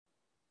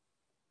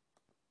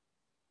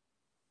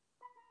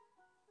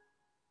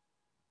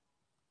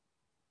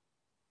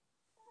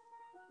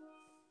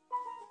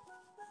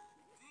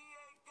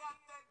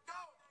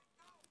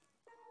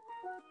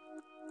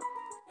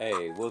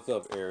Hey, what's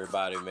up,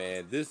 everybody,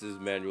 man? This is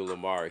Manuel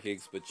Lamar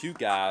Hicks, but you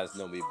guys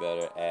know me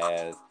better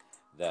as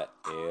the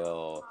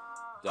L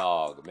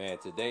Dog. Man,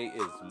 today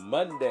is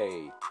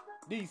Monday,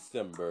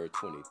 December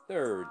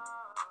 23rd,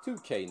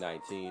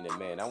 2K19. And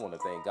man, I want to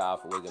thank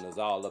God for waking us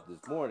all up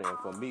this morning and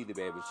for me to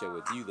be able to share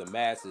with you, the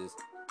masses,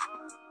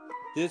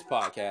 this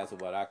podcast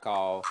of what I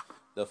call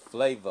the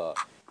flavor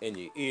in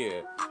your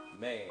ear.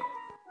 Man,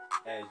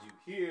 as you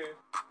hear,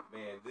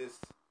 man,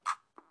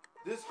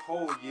 this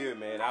whole year,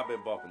 man, I've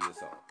been bumping this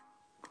song.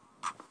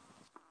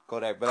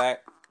 Kodak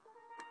Black,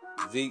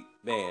 Zeke,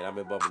 man, I've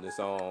been bumping this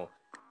song,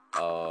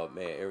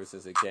 man, ever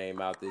since it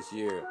came out this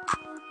year.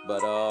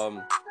 But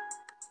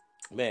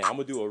man, I'm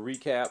gonna do a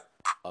recap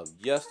of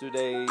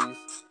yesterday's.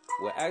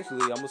 Well,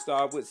 actually, I'm gonna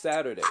start with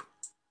Saturday.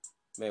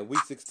 Man,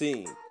 week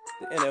 16,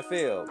 the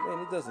NFL. Man,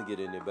 it doesn't get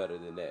any better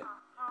than that.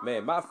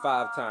 Man, my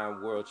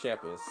five-time world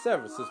champion San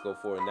Francisco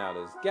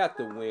 49ers got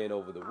the win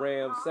over the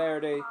Rams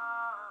Saturday.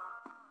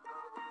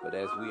 But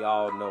as we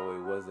all know,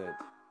 it wasn't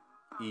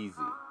easy.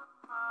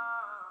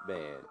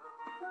 Man,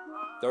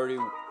 30,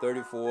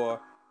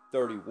 34,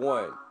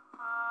 31.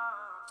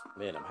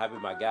 Man, I'm happy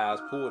my guys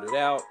pulled it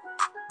out.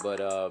 But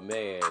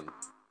man,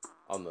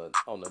 on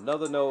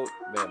another note,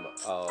 man,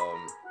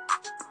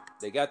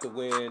 they got the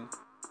win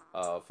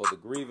for the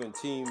grieving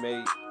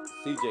teammate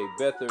C.J.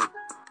 Beathard.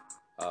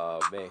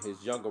 Man,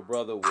 his younger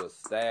brother was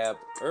stabbed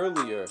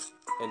earlier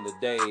in the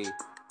day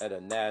at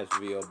a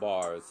Nashville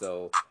bar.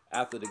 So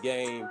after the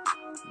game,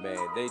 man,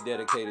 they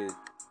dedicated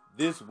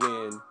this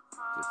win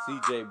to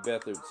C.J.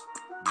 Beathard's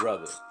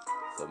brother.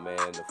 So man,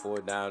 the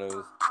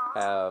 49ers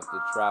have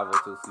to travel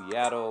to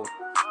Seattle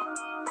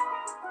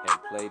and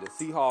play the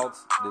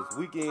Seahawks this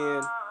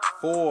weekend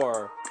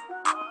for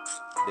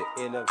the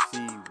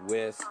NFC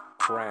West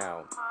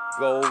crown.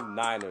 Go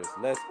Niners.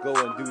 Let's go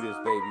and do this,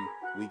 baby.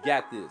 We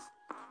got this.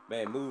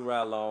 Man, moving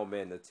right along,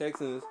 man. The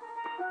Texans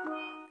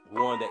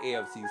won the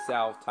AFC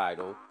South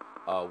title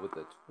with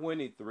a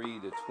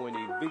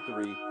 23-20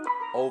 victory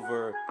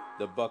over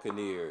the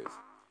Buccaneers.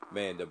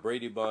 Man, the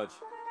Brady Bunch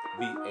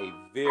beat a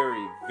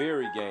very,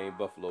 very game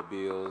Buffalo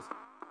Bills,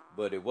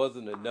 but it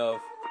wasn't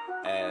enough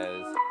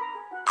as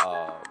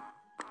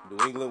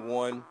New England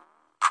won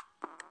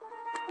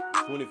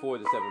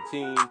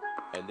 24-17,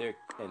 and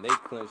they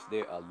clinched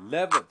their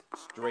 11th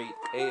straight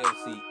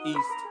AFC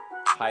East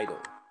title.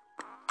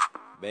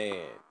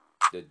 Man,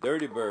 the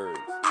Dirty Birds,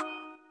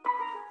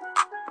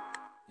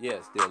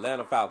 yes, the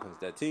Atlanta Falcons,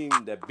 that team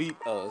that beat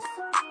us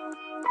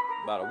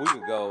about a week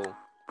ago,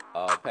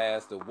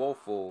 past the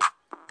woeful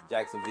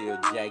Jacksonville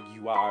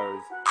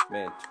Jaguars,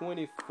 man,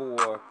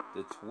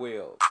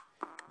 24-12.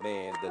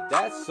 Man, the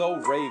That's So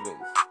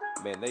Ravens,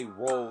 man, they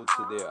rolled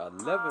to their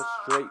 11th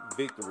straight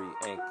victory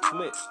and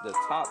clinched the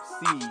top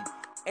seed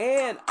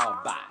and a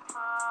bye.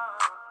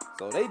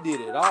 So they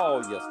did it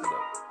all yesterday.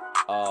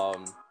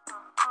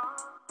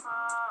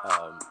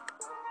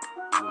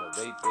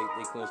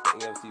 They clinched the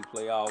AFC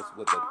playoffs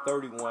with a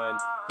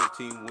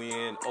 31-15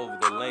 win over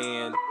the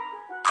land.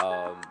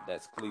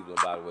 That's Cleveland,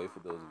 by the way, for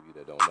those of you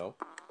that don't know.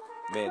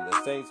 Man,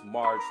 the Saints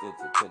marched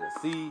into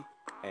Tennessee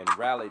and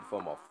rallied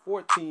from a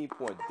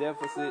 14-point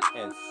deficit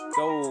and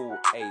stole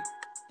a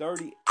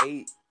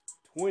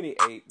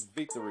 38-28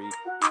 victory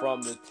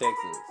from the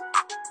Texans.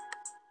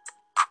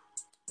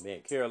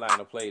 Man,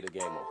 Carolina played a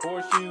game of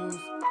horseshoes,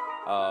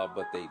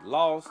 but they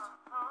lost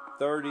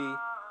 38-6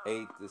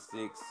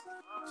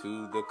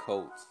 to the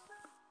Colts.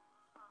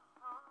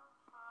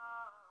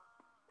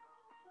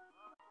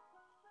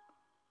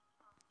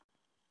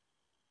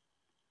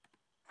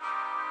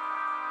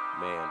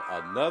 Man,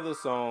 another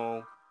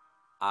song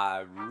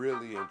I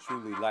really and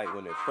truly liked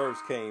when it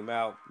first came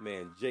out.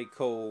 Man, J.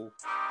 Cole,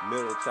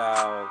 Middle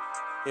Child,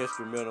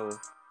 instrumental.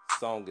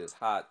 Song is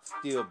hot,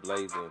 still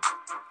blazing.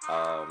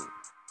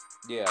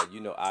 Yeah,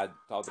 I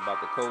talked about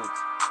the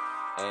Colts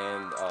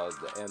and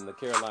the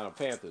Carolina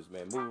Panthers.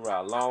 Man, moving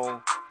right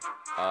along.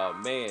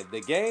 Man, the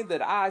game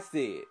that I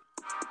said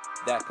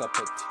that could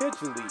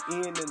potentially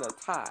end in a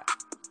tie,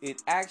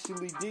 it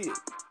actually did.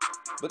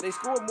 But they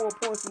scored more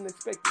points than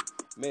expected.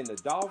 Man, the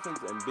Dolphins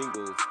and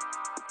Bengals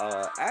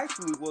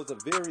actually was a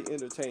very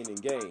entertaining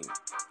game.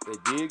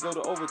 It did go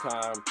to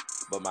overtime,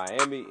 but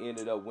Miami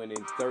ended up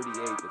winning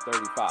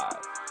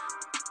 38-35.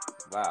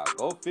 Wow,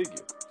 go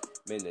figure.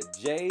 Man, the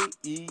Jets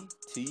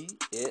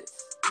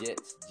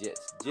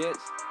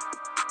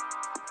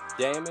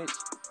damaged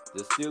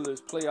the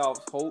Steelers'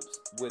 playoffs hopes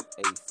with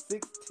a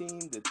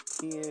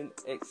 16-10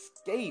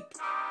 escape.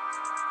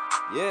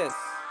 Yes,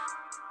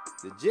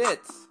 the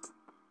Jets.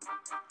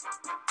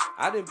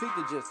 I didn't pick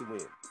the Jets to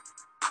win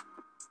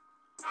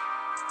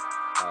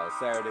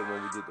Saturday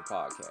when we did the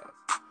podcast.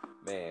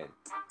 Man,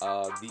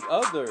 the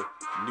other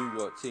New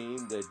York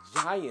team, the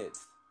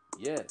Giants.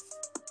 Yes,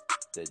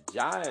 the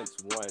Giants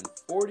won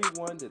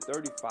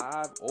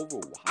 41-35 over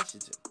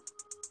Washington.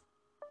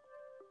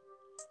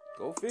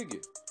 Go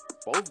figure.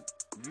 Both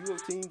New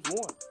York teams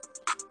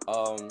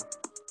won.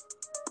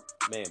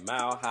 Man,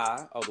 Mile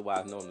High,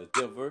 otherwise known as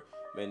Denver,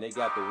 man, they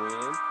got the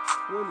win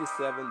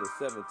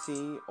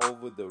 27-17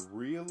 over the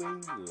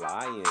Reeling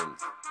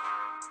Lions.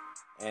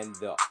 and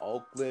the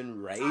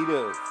Oakland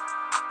Raiders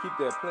keep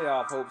their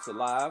playoff hopes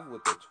alive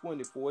with a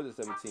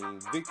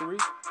 24-17 victory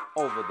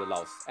over the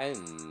Los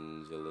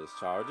Angeles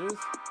Chargers.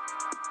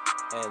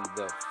 And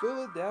the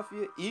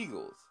Philadelphia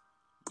Eagles,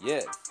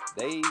 yes,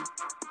 they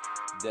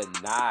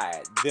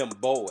denied them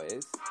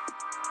boys.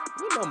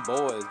 When them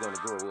boys gonna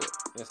grow up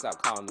and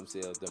stop calling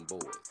themselves them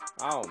boys?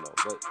 I don't know,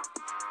 but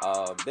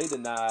they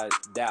denied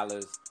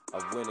Dallas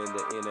of winning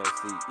the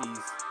NFC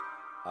East.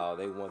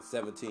 They won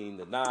 17-9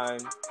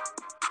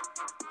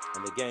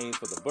 in the game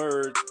for the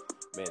Birds.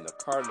 Man, the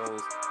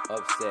Cardinals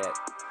upset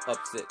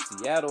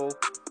Seattle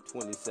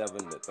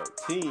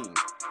 27-13,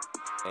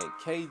 and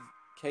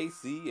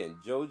KC and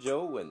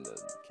JoJo and the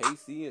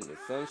KC and the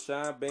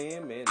Sunshine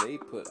Band, man, they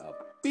put a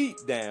beat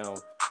down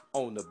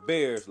on the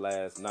Bears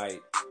last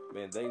night.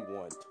 Man, they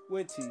won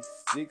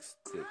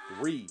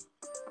 26-3.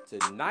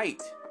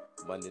 Tonight,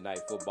 Monday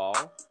Night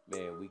Football,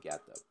 man, we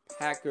got the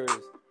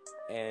Packers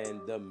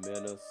and the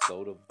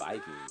Minnesota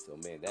Vikings. So,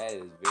 man, that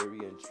is very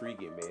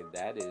intriguing, man.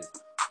 That is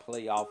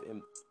playoff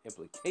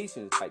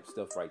implications type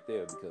stuff right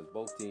there, because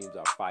both teams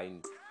are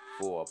fighting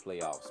for a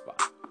playoff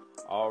spot.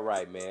 All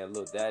right, man.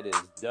 Look, that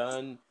is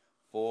done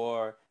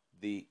for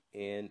the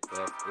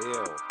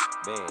NFL.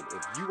 Man,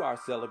 if you are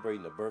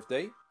celebrating a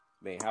birthday,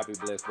 man, happy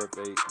blessed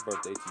birthday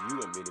to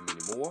you and many,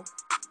 many more.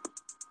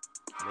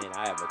 Man,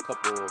 I have a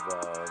couple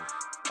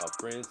of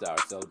friends that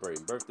are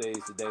celebrating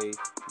birthdays today.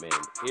 Man,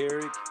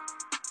 Eric,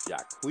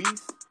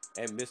 Jacquees,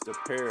 and Mr.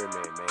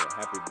 Perryman. Man,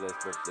 happy blessed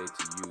birthday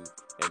to you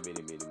and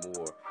many, many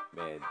more.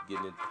 Man,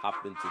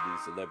 hop into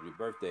these celebrity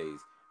birthdays.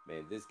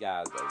 Man, this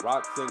guy's a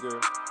rock singer.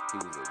 He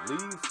was a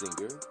lead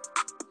singer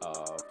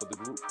for the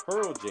group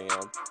Pearl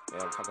Jam.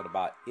 And I'm talking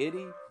about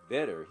Eddie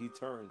Vedder. He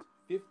turns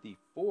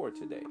 54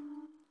 today.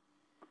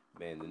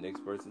 Man, the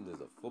next person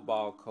is a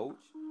football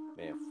coach.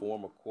 Man,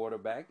 former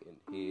quarterback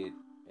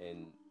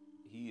and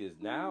he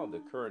is now the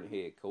current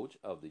head coach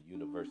of the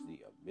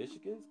University of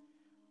Michigan's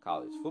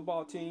college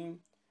football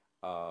team.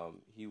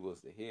 He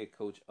was the head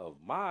coach of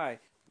my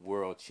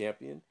world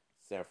champion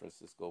San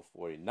Francisco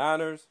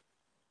 49ers.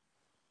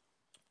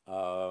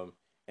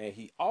 And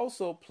he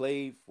also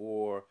played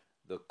for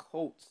the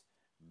Colts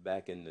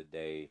back in the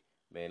day.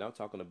 Man, I'm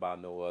talking about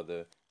no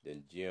other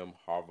than Jim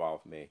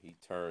Harbaugh. Man, he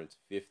turns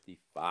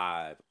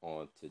 55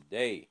 on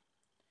today.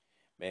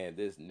 Man,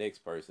 this next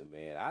person,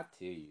 man, I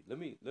tell you, let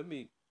me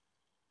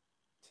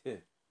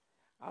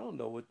I don't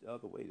know what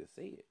other way to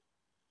say it.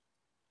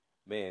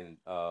 Man,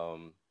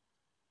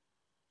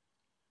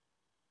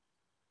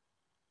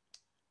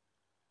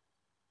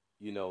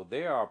 you know,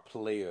 there are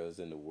players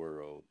in the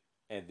world,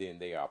 and then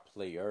there are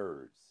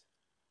players.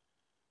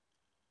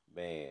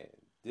 Man,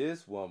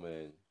 this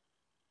woman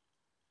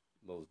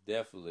most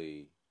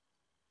definitely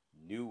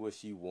knew what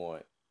she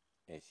wanted,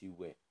 and she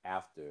went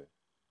after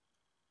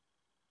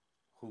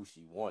who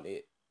she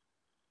wanted.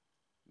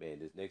 Man,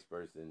 this next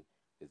person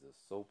is a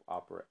soap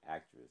opera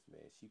actress,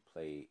 man. She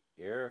played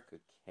Erica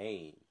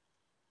Kane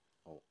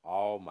on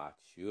All My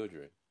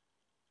Children.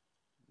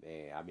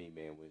 Man, I mean,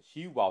 man, when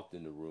she walked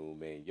in the room,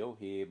 man, your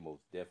head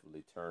most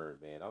definitely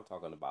turned, man. I'm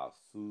talking about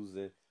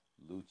Susan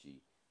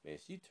Lucci. Man,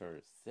 she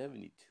turned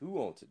 72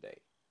 on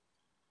today.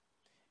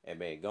 And,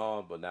 man,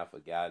 gone but not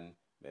forgotten,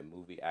 man,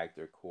 movie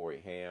actor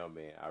Corey Haim,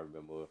 man. I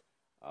remember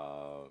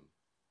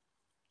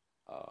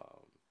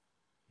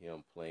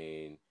him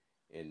playing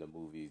in the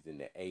movies in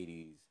the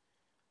 80s.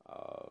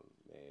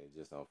 Man,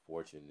 just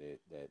unfortunate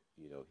that,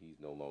 you know, he's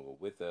no longer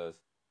with us.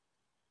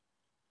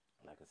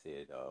 Like I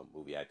said,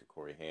 movie actor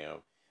Corey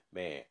Haim.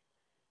 Man,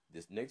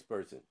 this next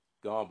person,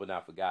 gone but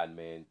not forgotten,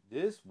 man.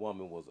 This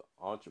woman was an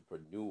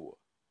entrepreneur.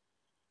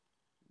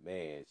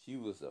 Man, she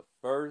was the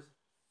first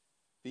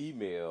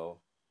female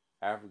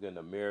African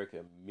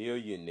American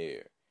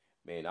millionaire.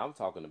 Man, I'm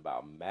talking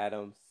about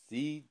Madam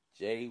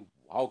C.J.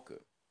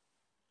 Walker.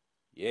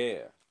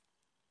 Yeah.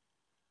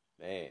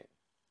 Man,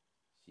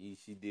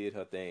 she did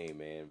her thing,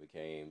 man.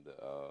 Became the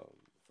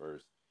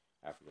first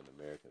African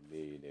American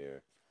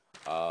millionaire.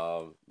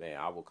 Man,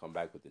 I will come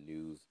back with the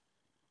news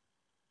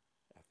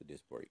after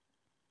this break.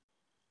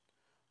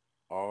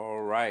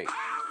 All right.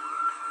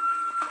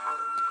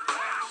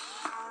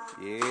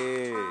 Yeah,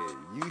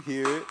 you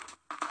hear it.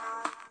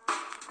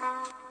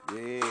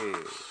 Yeah.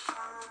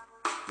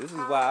 This is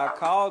why I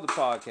call the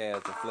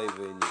podcast A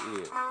Flavor in Your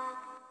Ear.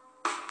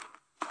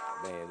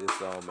 Man, this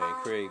song, man,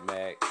 Craig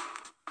Mack.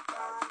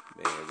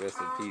 Man, rest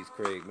in peace,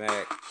 Craig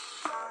Mack.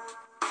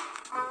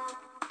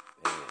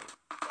 Man.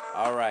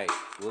 All right.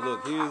 Well,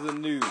 look, here's the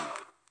news.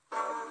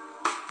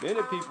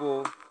 Many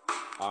people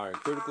are in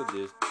critical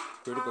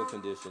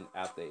condition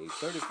after a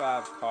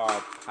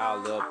 35-car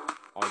pileup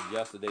on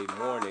yesterday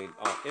morning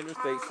on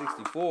Interstate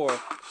 64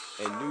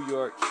 in New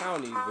York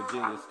County,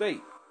 Virginia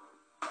State.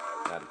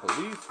 Now, the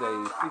police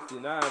say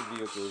 69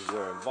 vehicles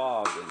were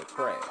involved in the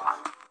crash.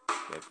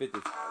 And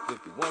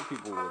 51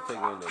 people were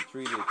taken and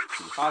treated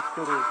to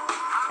hospitals.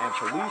 And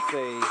police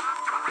say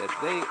that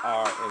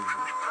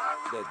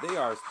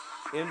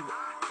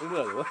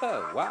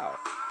wow.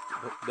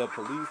 The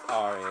police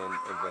are in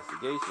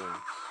investigation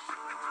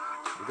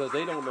because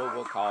they don't know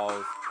what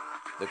caused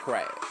the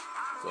crash.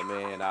 So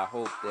man, I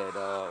hope that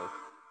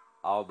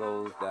all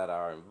those that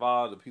are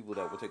involved, the people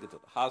that were taken to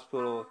the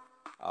hospital,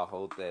 I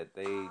hope that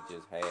they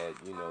just had,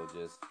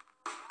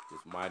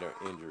 just minor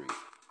injuries.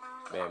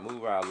 Man,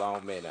 move right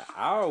along, man. An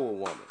Iowa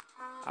woman.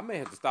 I may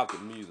have to stop the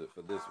music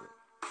for this one.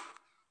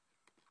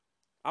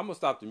 I'm gonna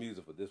stop the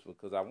music for this one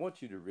because I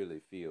want you to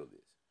really feel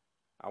this.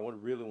 I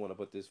really want to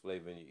put this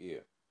flavor in your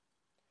ear.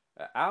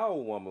 An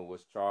Iowa woman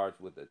was charged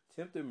with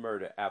attempted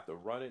murder after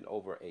running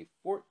over a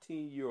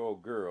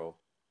 14-year-old girl.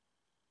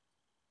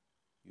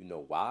 You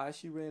know why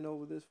she ran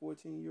over this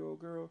 14-year-old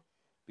girl?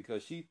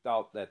 Because she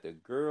thought that the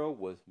girl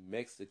was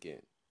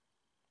Mexican.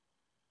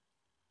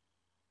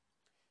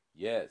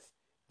 Yes,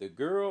 the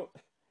girl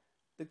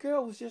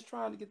was just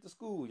trying to get to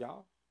school,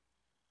 y'all.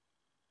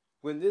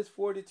 When this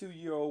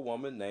 42-year-old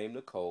woman named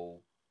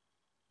Nicole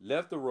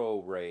left the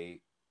roadway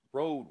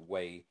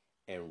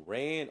and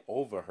ran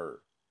over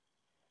her,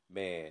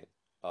 man,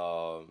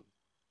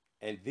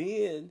 and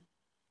then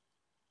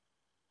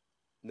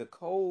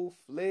Nicole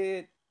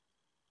fled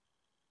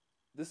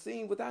the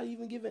scene without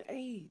even giving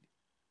aid.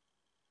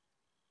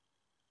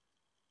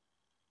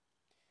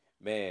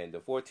 Man, the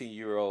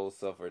 14-year-old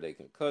suffered a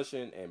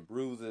concussion and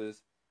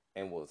bruises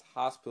and was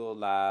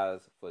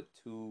hospitalized for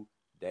 2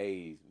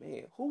 days.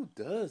 Man, who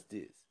does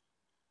this?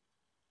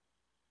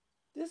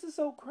 This is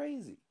so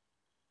crazy.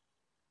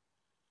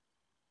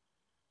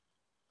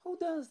 Who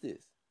does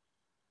this?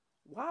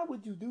 Why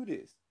would you do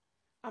this?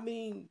 I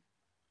mean,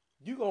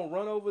 you gonna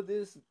run over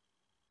this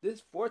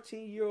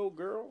 14-year-old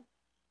girl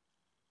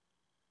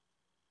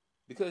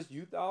because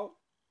you thought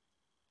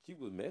she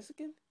was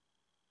Mexican?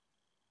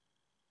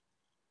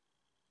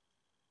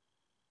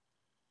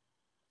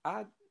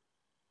 I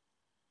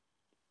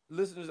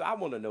Listeners, I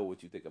want to know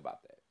what you think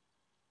about that.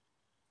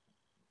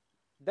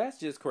 That's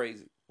just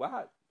crazy.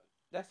 Why?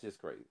 That's just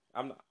crazy.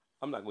 I'm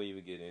not going to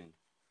even get in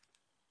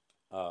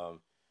to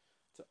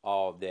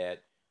all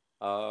that.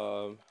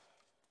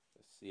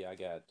 Let's see. I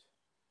got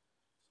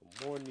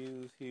some more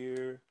news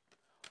here.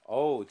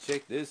 Oh,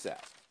 check this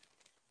out.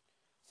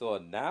 So a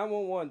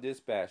 911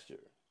 dispatcher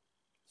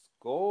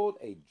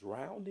scolded a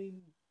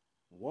drowning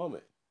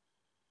woman.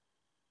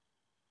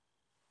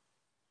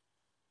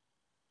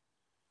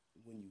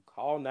 When you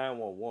call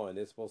 911,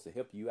 they're supposed to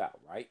help you out,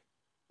 right?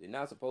 They're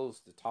not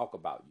supposed to talk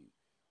about you.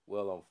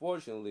 Well,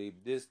 unfortunately,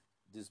 this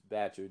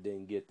dispatcher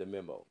didn't get the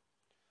memo.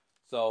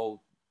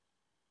 So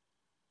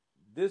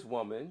this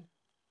woman,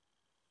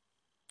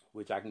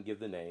 which I can give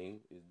the name,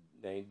 is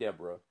named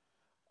Deborah.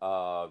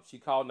 She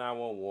called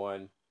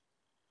 911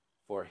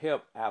 for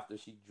help after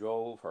she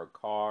drove her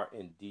car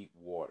in deep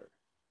water.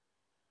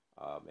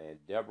 And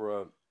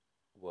Deborah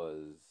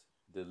was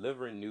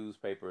delivering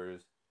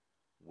newspapers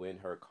when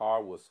her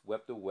car was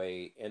swept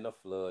away in a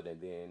flood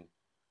and then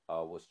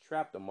was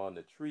trapped among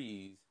the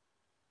trees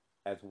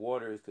as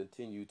waters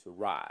continued to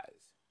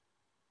rise.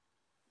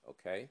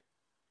 Okay.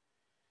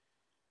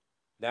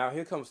 Now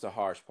here comes the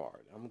harsh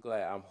part. I'm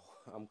glad.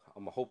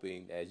 I'm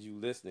hoping as you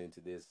listening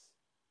to this,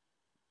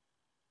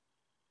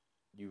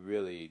 you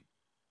really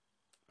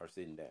are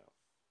sitting down.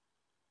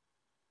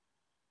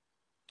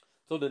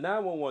 So the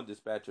 911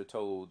 dispatcher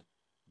told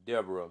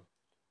Deborah,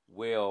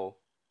 "Well,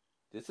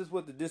 this is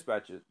what the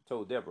dispatcher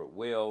told Deborah.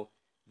 Well,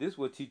 this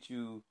will teach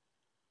you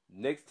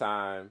next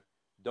time.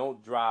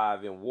 Don't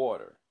drive in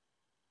water."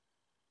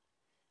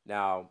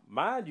 Now,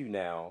 mind you,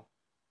 now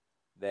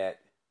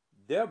that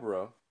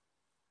Deborah,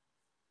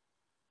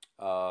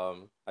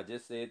 I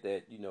just said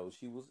that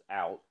she was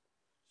out.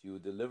 She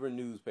would deliver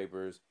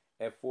newspapers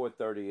at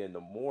 4:30 in the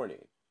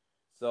morning,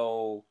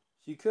 so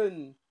she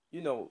couldn't,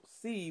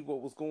 see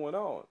what was going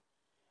on.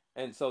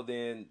 And so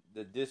then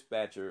the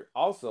dispatcher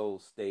also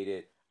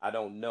stated, "I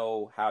don't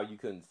know how you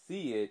couldn't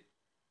see it.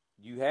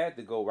 You had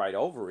to go right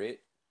over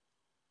it."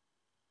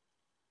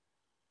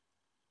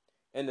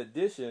 In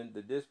addition,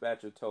 the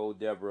dispatcher told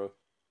Deborah,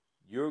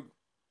 "You're,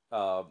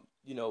 uh,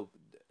 you know,"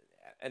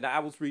 and I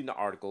was reading the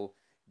article.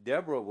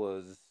 Deborah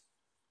was,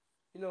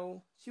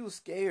 she was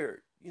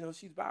scared.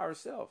 She's by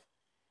herself,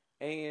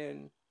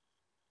 and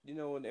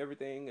and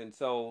everything. And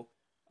so,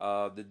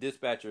 the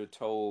dispatcher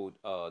told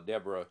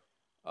Deborah,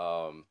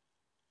 um,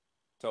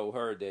 told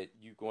her that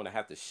you're going to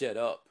have to shut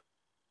up,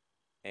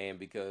 and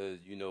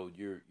because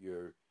you're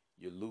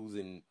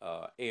losing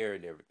air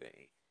and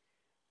everything.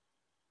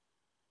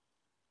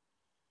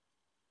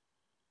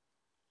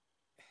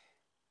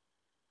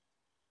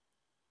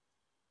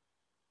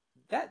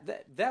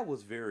 That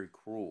was very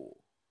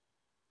cruel,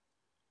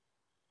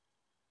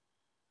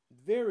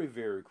 very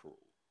very cruel.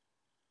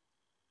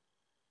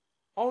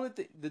 Only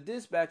the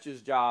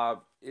dispatcher's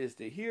job is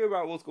to hear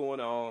about what's going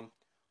on,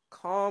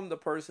 calm the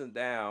person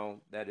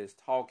down that is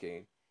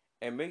talking,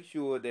 and make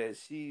sure that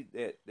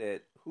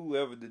that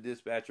whoever the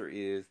dispatcher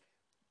is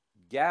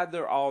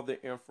gather all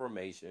the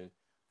information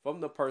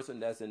from the person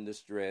that's in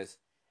distress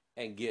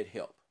and get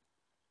help.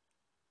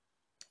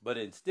 But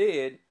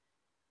instead,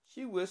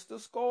 she wished to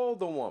scold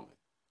the woman.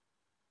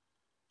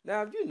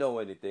 Now, if you know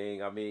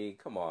anything, I mean,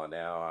 come on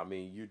now. I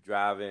mean, you're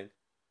driving,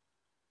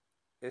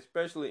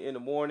 especially in the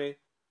morning.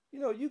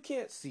 You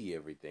can't see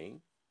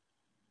everything.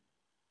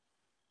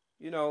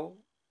 you know,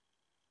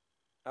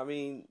 I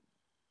mean,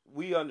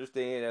 we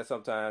understand that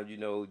sometimes,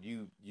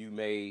 you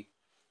may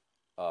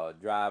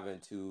drive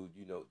into,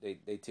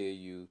 they tell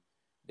you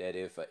that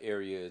if an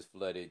area is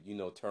flooded,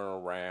 turn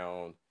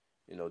around,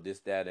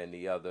 this, that, and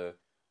the other.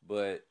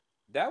 But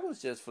that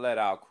was just flat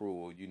out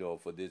cruel,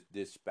 for this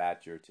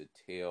dispatcher to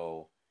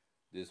tell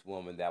this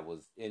woman that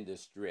was in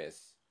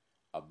distress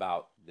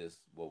about this,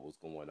 what was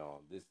going on,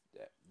 this,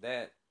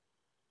 that.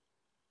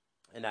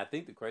 And I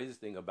think the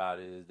craziest thing about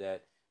it is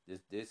that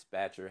this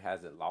dispatcher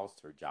hasn't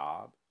lost her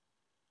job.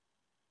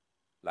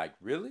 Like,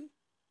 really?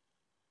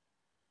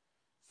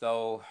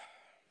 So,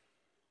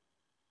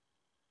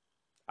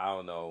 I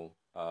don't know.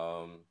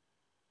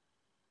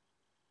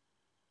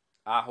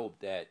 I hope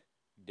that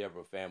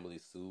Deborah family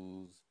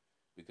sues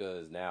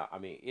because now, I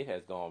mean, it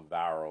has gone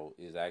viral.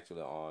 It's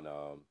actually on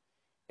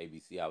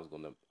ABC. I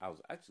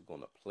was actually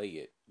gonna play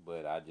it,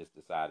 but I just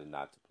decided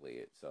not to play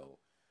it. So,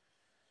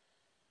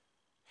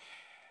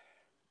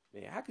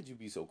 man, how could you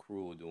be so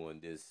cruel during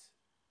this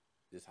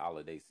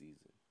holiday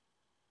season?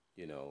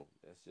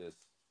 That's just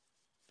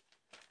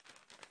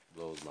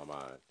blows my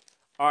mind.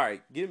 All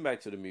right, getting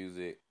back to the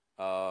music.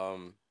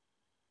 Um,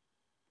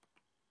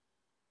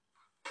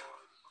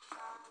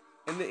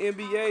 in the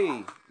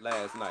NBA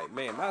last night,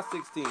 man, my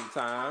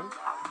 16-time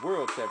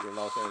world champion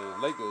Los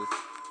Angeles Lakers,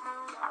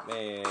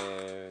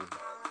 man,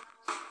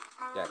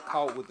 got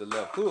caught with the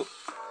left hook.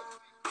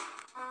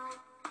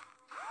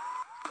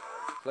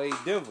 Played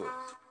Denver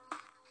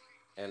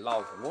and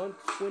lost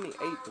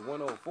 128 to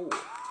 104.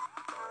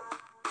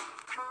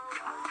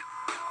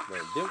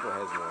 Man, Denver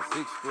has won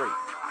 6 straight.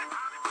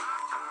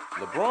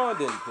 LeBron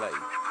didn't play.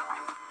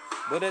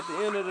 But at the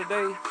end of the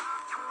day,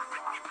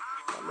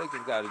 my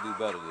Lakers got to do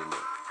better than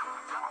that.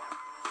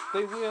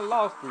 They win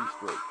lost 3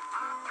 straight.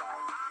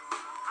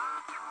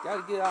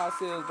 Got to get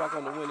ourselves back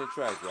on the winning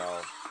track,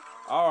 y'all.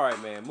 All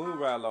right, man. Move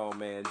right along,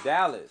 man.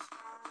 Dallas.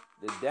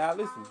 The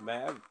Dallas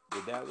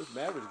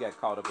Mavericks got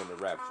caught up in the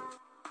rapture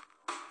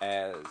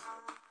as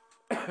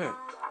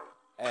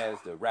as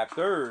the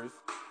Raptors,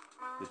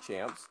 the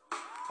champs,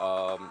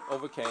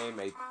 overcame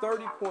a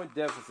 30-point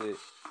deficit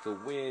to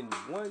win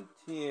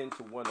 110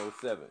 to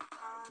 107.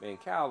 Man,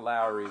 Kyle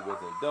Lowry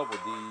was in double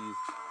D's.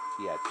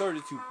 He had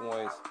 32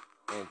 points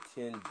and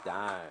 10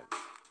 dimes.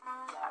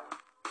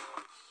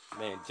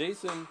 Man,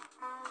 Jason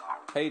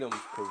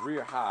Tatum's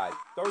career high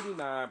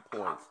 39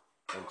 points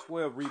and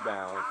 12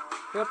 rebounds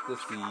helped the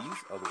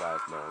C's,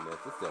 otherwise known as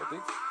the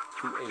Celtics,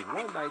 to a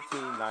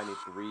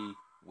 119-93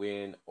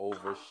 win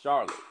over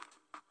Charlotte.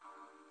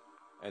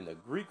 And the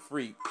Greek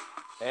Freak,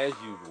 as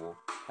usual,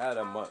 had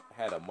a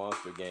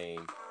monster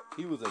game.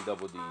 He was in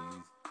double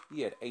D's.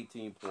 He had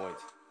 18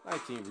 points,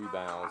 19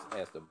 rebounds,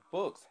 as the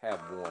Bucks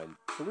have won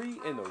 3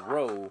 in a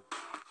row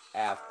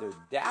after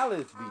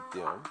Dallas beat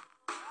them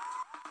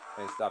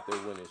and stopped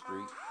their winning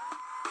streak.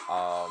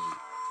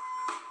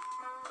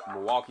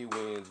 Milwaukee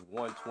wins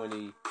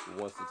 120 to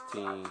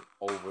 116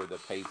 over the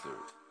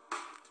Pacers.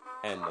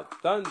 And the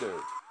Thunder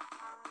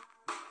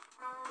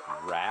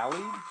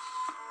rallied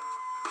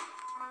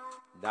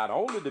not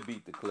only to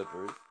beat the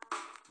Clippers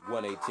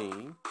 118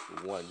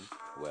 to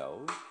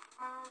 112,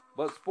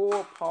 but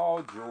spoiled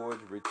Paul George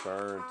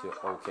return to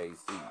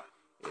OKC.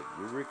 If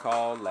you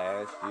recall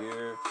last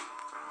year,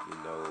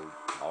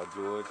 Paul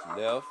George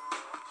left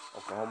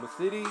Oklahoma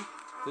City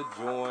to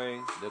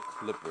join the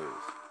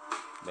Clippers.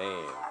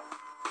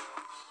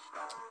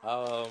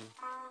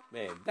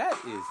 Man, that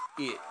is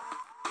it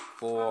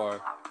for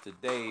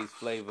today's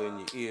Flavor in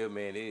Your Ear,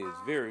 man. It is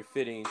very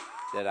fitting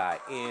that I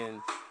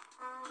end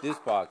this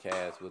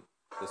podcast with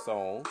the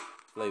song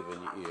Flavor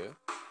in Your Ear,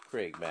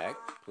 Craig Mack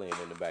playing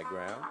in the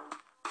background.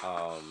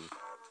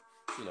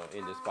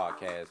 In this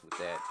podcast with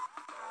that.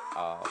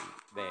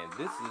 Man,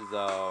 this is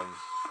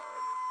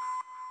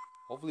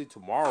hopefully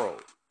tomorrow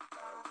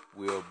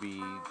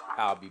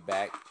I'll be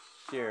back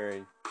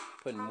sharing,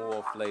 putting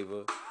more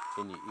flavor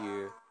in your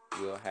ear.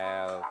 We'll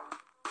have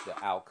the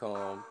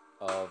outcome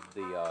of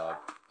the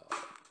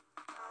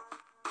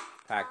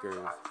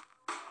Packers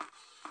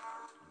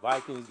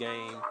Vikings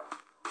game,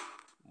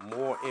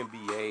 more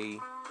NBA,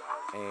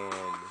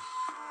 and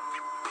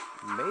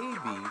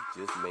maybe,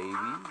 just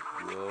maybe,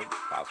 we'll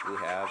possibly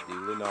have Dee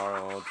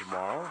Lenara on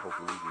tomorrow.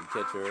 Hopefully we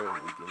can catch her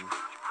and we can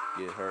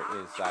get her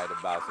insight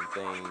about some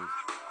things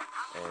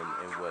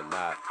and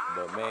whatnot.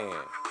 But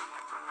man,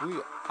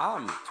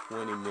 I'm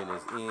 20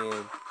 minutes in.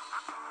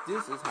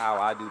 This is how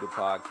I do the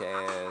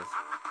podcast.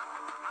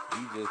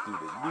 We just do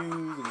the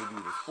news and we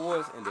do the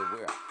sports and then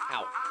we're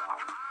out.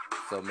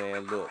 So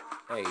man, look,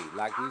 hey,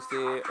 like we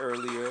said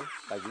earlier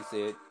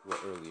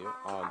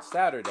on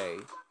Saturday,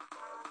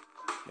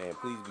 man,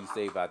 please be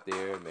safe out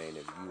there, man.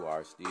 If you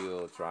are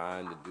still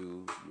trying to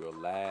do your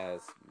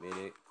last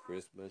minute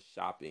Christmas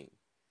shopping,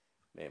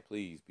 man,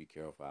 please be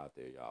careful out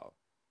there, y'all.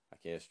 I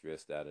can't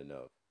stress that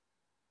enough.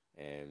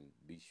 And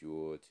be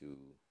sure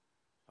to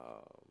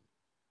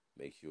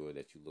make sure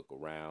that you look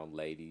around,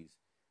 ladies,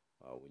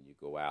 when you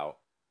go out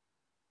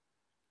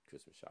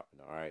Christmas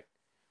shopping, all right?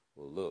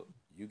 Well, look,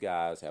 you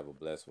guys have a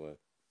blessed one.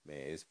 Man,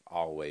 it's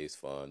always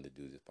fun to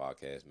do this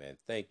podcast, man.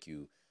 Thank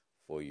you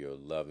for your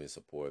love and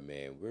support,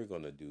 man. We're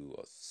gonna do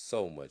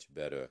so much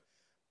better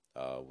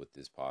with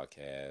this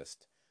podcast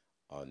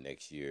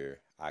next year.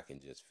 I can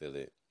just feel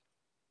it.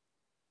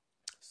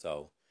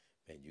 So,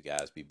 man, you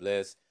guys be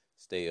blessed.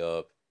 Stay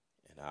up,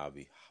 and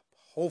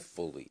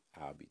hopefully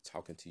I'll be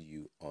talking to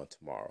you on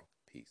tomorrow.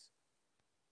 Peace.